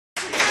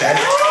Okay?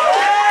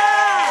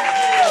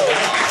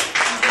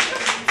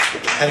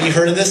 Have you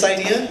heard of this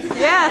idea?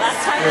 Yes.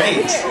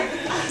 Great.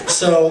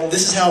 So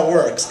this is how it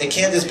works. It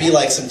can't just be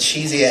like some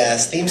cheesy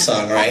ass theme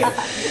song, right?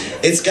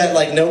 It's got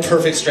like no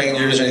perfect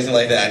strangers or anything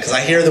like that, because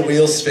I hear the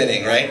wheels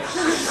spinning, right?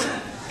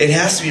 It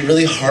has to be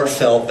really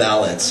heartfelt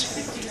ballads.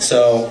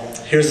 So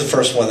here's the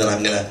first one that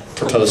I'm going to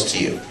propose to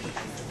you.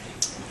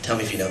 Tell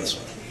me if you know this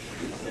one.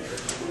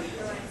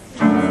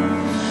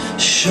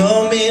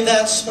 Show me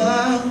that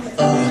smile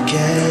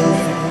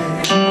again.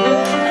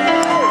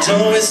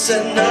 Don't waste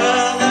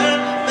another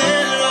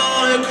minute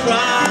on your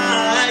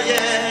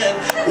crying.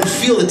 We'll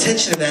feel the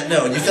tension in that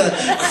note. You feel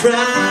like crying.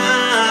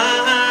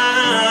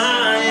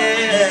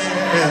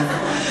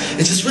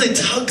 It just really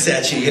tugs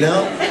at you, you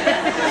know?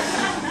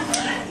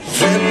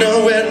 We're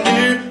nowhere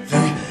near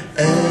the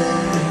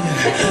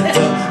end.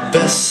 The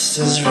best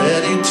is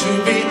ready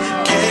to be.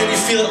 Can you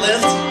feel it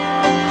lift?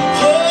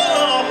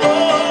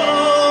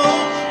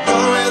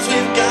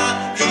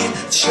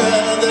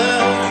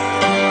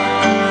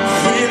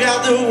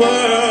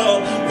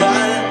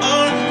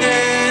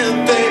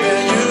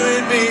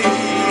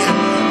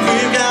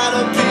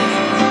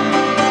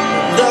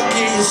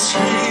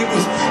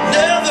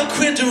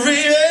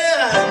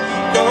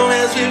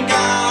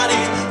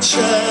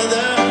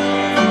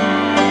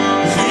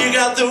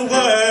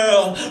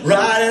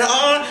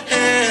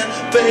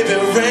 Baby,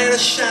 rain or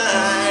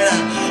shine,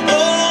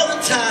 all the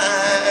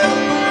time.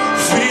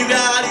 We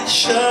got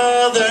each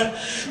other,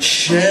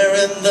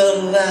 sharing the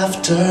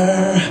laughter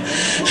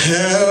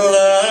and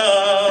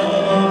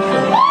love.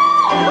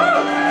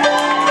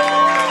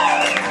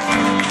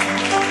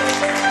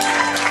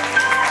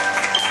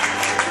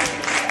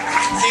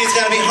 See, it's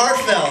gotta be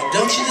heartfelt.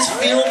 Don't you just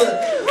feel the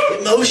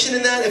emotion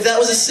in that? If that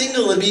was a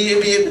single, it'd be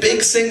a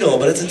big single,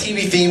 but it's a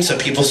TV theme, so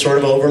people sort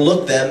of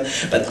overlook them.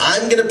 But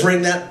I'm gonna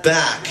bring that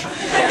back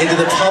into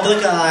the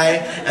public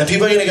eye, and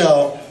people are going to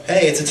go,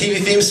 hey, it's a TV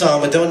theme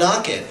song, but don't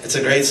knock it. It's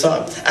a great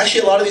song.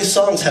 Actually, a lot of these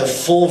songs have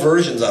full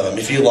versions of them.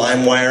 If you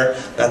LimeWire,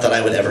 not that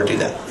I would ever do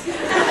that,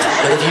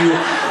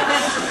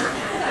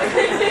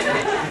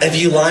 but if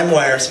you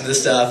LimeWire some of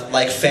this stuff,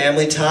 like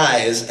Family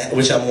Ties,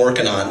 which I'm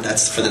working on,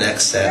 that's for the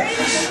next set.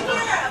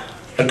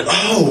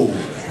 Oh!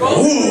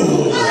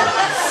 Ooh!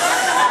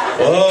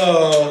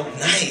 Whoa!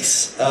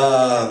 Nice!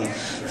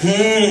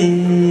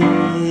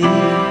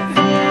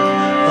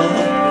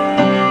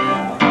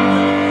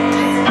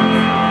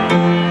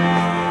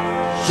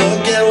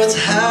 Look at what's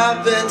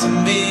happened to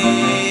me.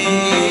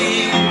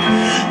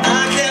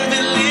 I can't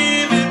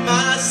believe it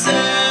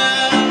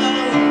myself.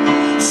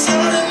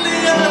 Suddenly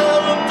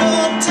I'm up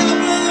on top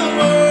of the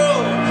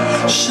world.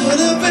 Should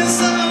have been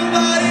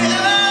somebody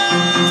else.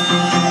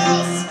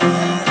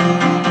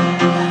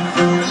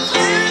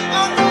 Live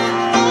on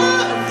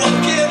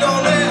walking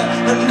on air.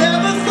 I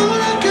never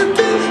thought I could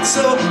be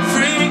so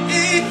free.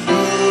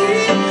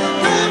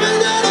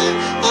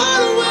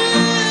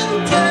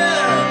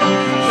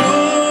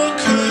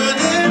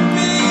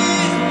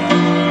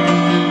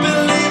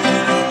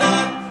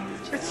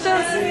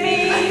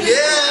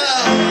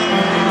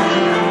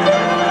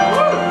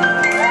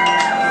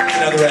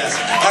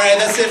 Alright,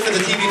 that's it for the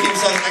TV theme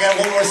song. I got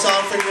one more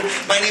song for you.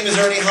 My name is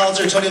Ernie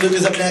Halter. Tony Luke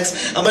is up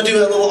next. I'm going to do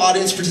a little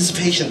audience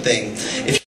participation thing.